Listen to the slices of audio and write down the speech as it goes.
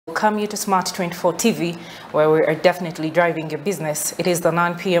Welcome you to Smart 24 TV, where we are definitely driving your business. It is the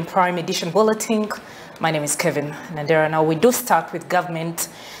 9 p.m. Prime Edition Bulletin. My name is Kevin Nandera. Now we do start with government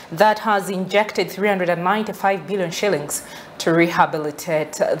that has injected 395 billion shillings to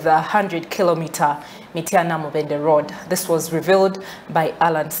rehabilitate the 100-kilometer MITYANA MUBENDE road. This was revealed by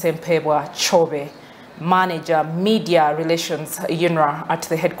Alan Sempebwa Chobe, Manager Media Relations UNRA at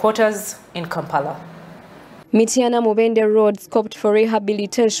the headquarters in Kampala. MITYANA MUBENDE road scoped for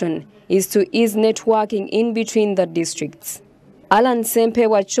rehabilitation is to ease networking in between the districts. Alan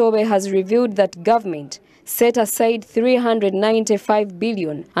Sempebwa Chobe has revealed that government set aside 395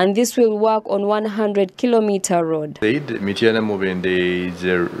 billion and this will work on 100-kilometer road. MITYANA MUBENDE is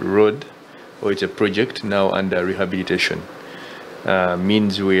a road, or it's a project now under rehabilitation.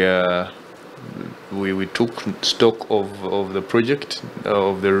 Means we took stock of the project,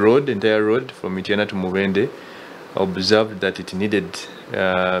 of the road, entire road from MITYANA to MUBENDE, observed that it needed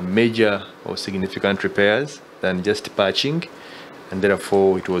major or significant repairs than just patching, and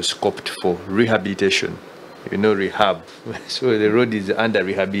therefore it was scoped for rehabilitation. You know, rehab. So the road is under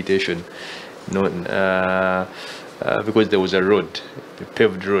rehabilitation, because there was a road, a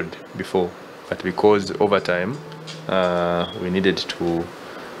paved road before, but because over time we needed to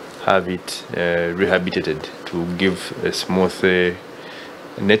have it rehabilitated to give a smooth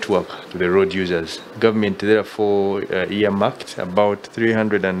network to the road users. Government therefore earmarked about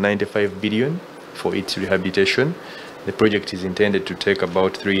 395 billion for its rehabilitation. The project is intended to take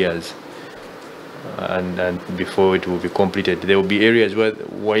about 3 years, and before it will be completed. There will be areas where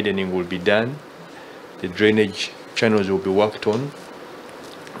widening will be done. The drainage channels will be worked on.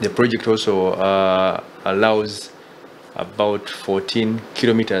 The project also allows about 14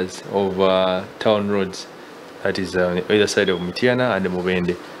 kilometers of town roads, that is on either side of MITYANA and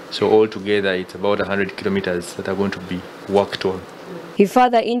MUBENDE. So altogether it's about 100 kilometers that are going to be worked on. He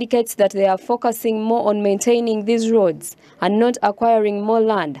further indicates that they are focusing more on maintaining these roads and not acquiring more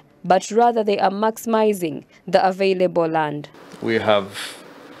land, but rather they are maximizing the available land. We have,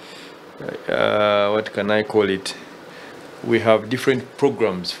 what can I call it? We have different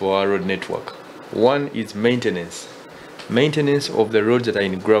programs for our road network. One is maintenance. Maintenance of the roads that are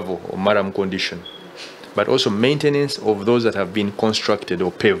in gravel or maram condition, but also maintenance of those that have been constructed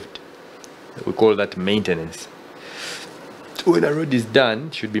or paved. We call that maintenance. When a road is done,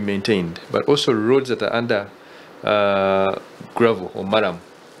 it should be maintained, but also roads that are under gravel or maram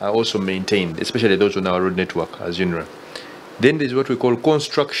are also maintained, especially those on our road network as UNRA. Then there's what we call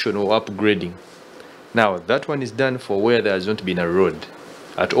construction or upgrading. Now that one is done for where there has not been a road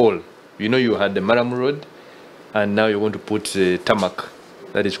at all. You know, you had the maram road, and now you're going to put tarmac.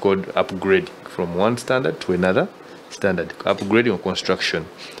 That is called upgrading from one standard to another standard, upgrading or construction.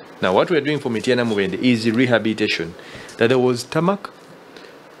 Now what we're doing for MITYANA MUBENDE is rehabilitation. That there was tarmac,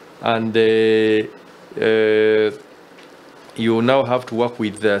 and you now have to work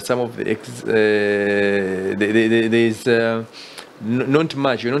with some of the there's not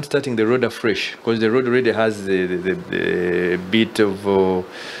much. You're not starting the road afresh because the road already has the bit of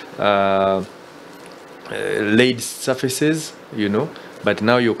laid surfaces, you know, but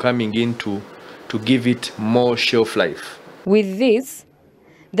now you're coming in to give it more shelf life. With this,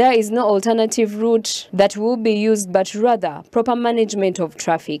 there is no alternative route that will be used, but rather proper management of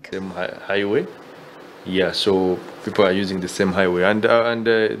traffic. Same highway, yeah. So people are using the same highway, and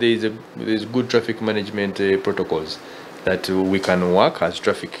there's good traffic management protocols that we can work as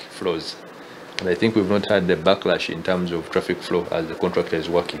traffic flows. And I think we've not had the backlash in terms of traffic flow as the contractor is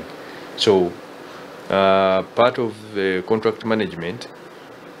working. So part of the contract management,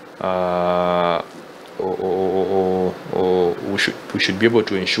 we should be able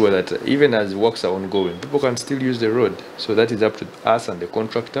to ensure that even as works are ongoing, people can still use the road. So that is up to us and the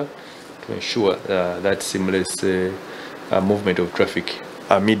contractor to ensure that seamless movement of traffic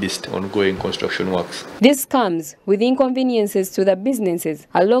amidst ongoing construction works. This comes with inconveniences to the businesses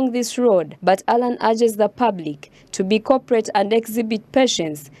along this road, but Alan urges the public to be corporate and exhibit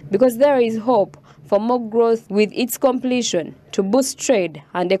patience because there is hope for more growth with its completion to boost trade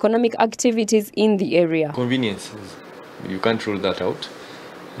and economic activities in the area. Conveniences, you can't rule that out.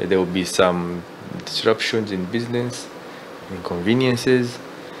 There will be some disruptions in business, inconveniences,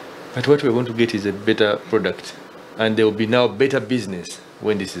 but what we're going to get is a better product, and there will be now better business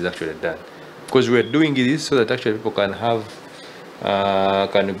when this is actually done, because we're doing this so that actually people can have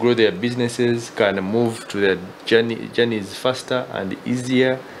can grow their businesses, can move to their journeys faster and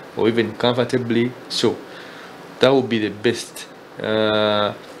easier, or even comfortably. So that will be the best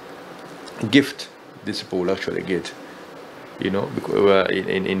gift these people will actually get, you know, because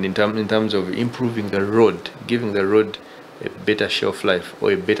in terms of improving the road, giving the road a better shelf life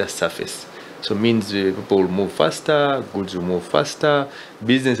or a better surface. So it means people will move faster, goods will move faster,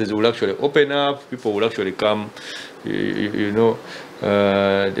 businesses will actually open up, people will actually come,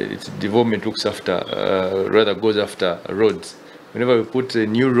 development looks after, rather goes after roads. Whenever we put a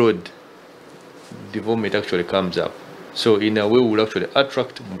new road, development actually comes up. So in a way, we'll actually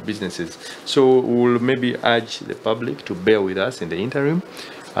attract businesses. So we'll maybe urge the public to bear with us in the interim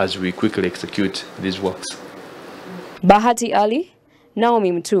as we quickly execute these works. Bahati Ali,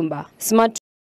 Naomi Mtumba, Smart